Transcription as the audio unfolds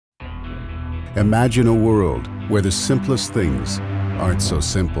Imagine a world where the simplest things aren't so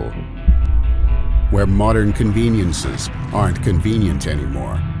simple, where modern conveniences aren't convenient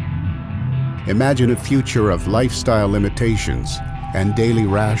anymore. Imagine a future of lifestyle limitations and daily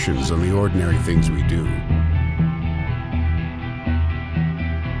rations on the ordinary things we do.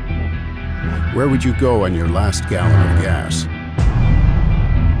 Where would you go on your last gallon of gas?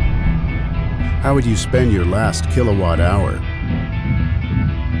 How would you spend your last kilowatt hour?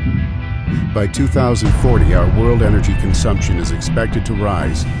 By 2040, our world energy consumption is expected to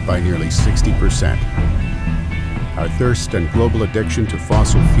rise by nearly 60%. Our thirst and global addiction to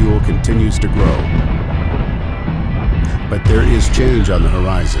fossil fuel continues to grow. But there is change on the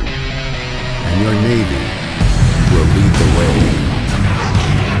horizon, and your Navy will lead the way.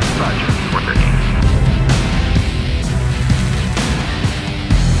 Roger, order.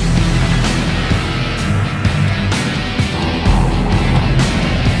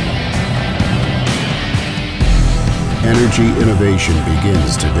 Energy innovation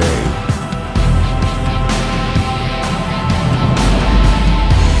begins today.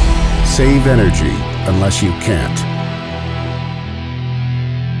 Save energy unless you can't.